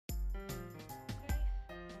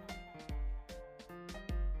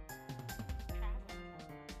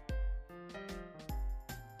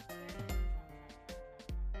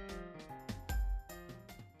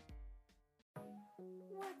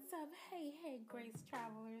Grace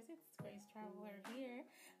Travelers. It's Grace Traveler here,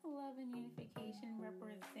 Love and Unification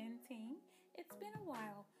representing. It's been a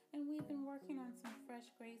while, and we've been working on some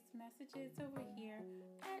fresh grace messages over here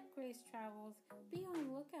at Grace Travels. Be on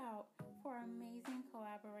the lookout for amazing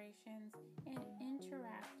collaborations and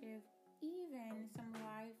interactive, even some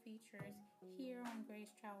live features here on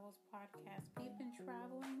Grace Travels podcast. We've been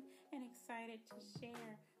traveling and excited to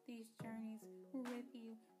share these journeys with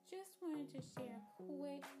you. Just wanted to share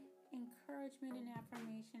quick encouragement and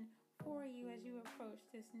affirmation for you as you approach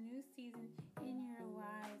this new season in your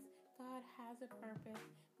lives. God has a purpose.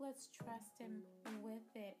 Let's trust Him with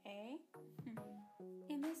it, eh?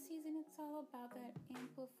 In this season, it's all about that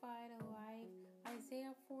amplified life.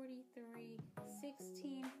 Isaiah 43,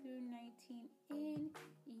 16 through 19. In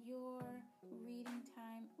your reading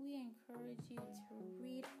time, we encourage you to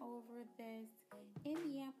read over this in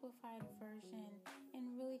the amplified version.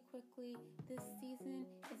 And really quickly, this season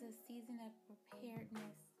is a season of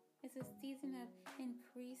preparedness. It's a season of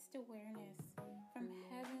increased awareness from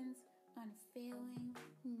heaven's unfailing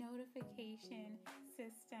notification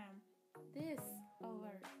system. This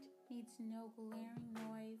alert needs no glaring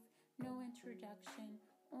noise, no introduction,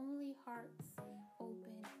 only hearts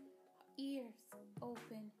open, ears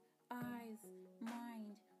open, eyes,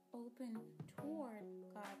 mind open toward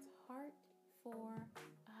God's heart for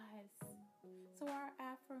us. So our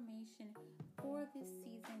affirmation for this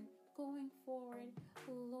season going forward,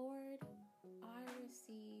 Lord, I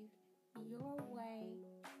receive your way,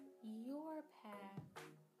 your path,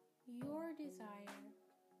 your desire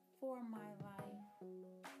for my life,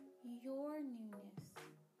 your newness,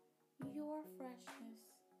 your freshness.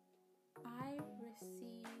 I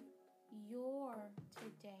receive your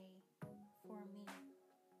today for me,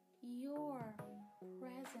 your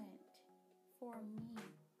present for me,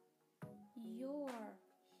 your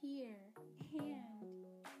here and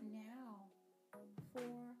now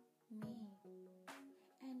for me.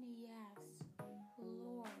 And yes,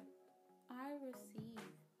 Lord, I receive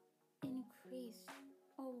increased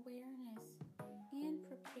awareness and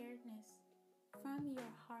preparedness from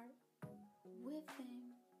your heart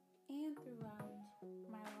within and throughout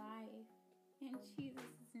my life. In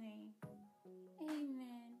Jesus' name,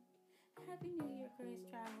 amen. Happy New Year, Grace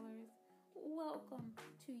Travelers. Welcome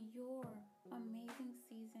to your amazing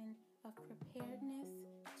season of preparedness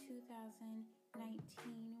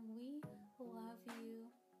 2019.